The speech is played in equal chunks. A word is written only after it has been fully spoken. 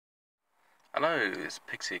Hello, it's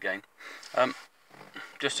Pixie again.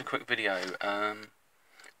 Just a quick video. I'm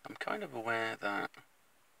kind of aware that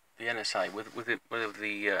the NSA, with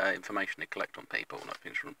the information they collect on people, like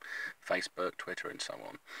things from Facebook, Twitter, and so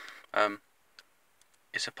on,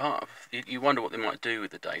 it's a part of. You wonder what they might do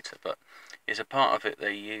with the data, but it's a part of it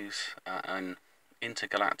they use an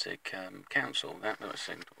intergalactic council. That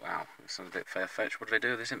seemed, wow, it sounds a bit far-fetched. What do they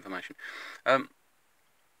do with this information?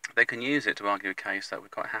 They can use it to argue a case that we're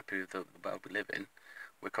quite happy with the world we live in.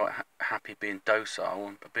 We're quite happy being docile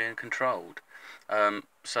and being controlled.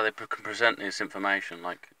 So they can present this information,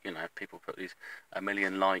 like, you know, if people put these 1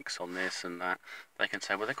 million likes on this and that, they can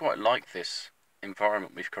say, well, they quite like this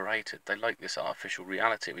environment we've created. They like this artificial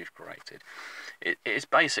reality we've created. It's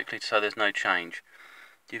basically so there's no change.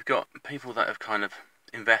 You've got people that have kind of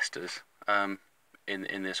investors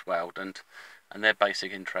in this world, and their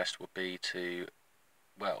basic interest would be to,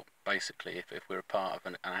 well, basically, if we're a part of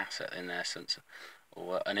an asset in their sense,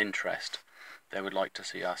 or an interest, they would like to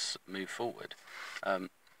see us move forward.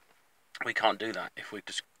 We can't do that if we're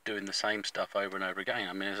just doing the same stuff over and over again.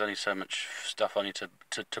 I mean, there's only so much stuff I need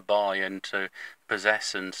to buy and to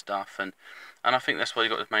possess and stuff, and I think that's why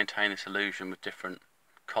you've got to maintain this illusion with different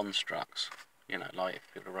constructs. You know, like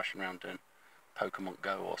if people are rushing around doing Pokemon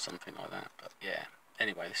Go or something like that. But yeah.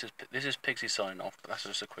 Anyway, this is Pixie signing off. But that's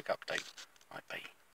just a quick update. Right, bye.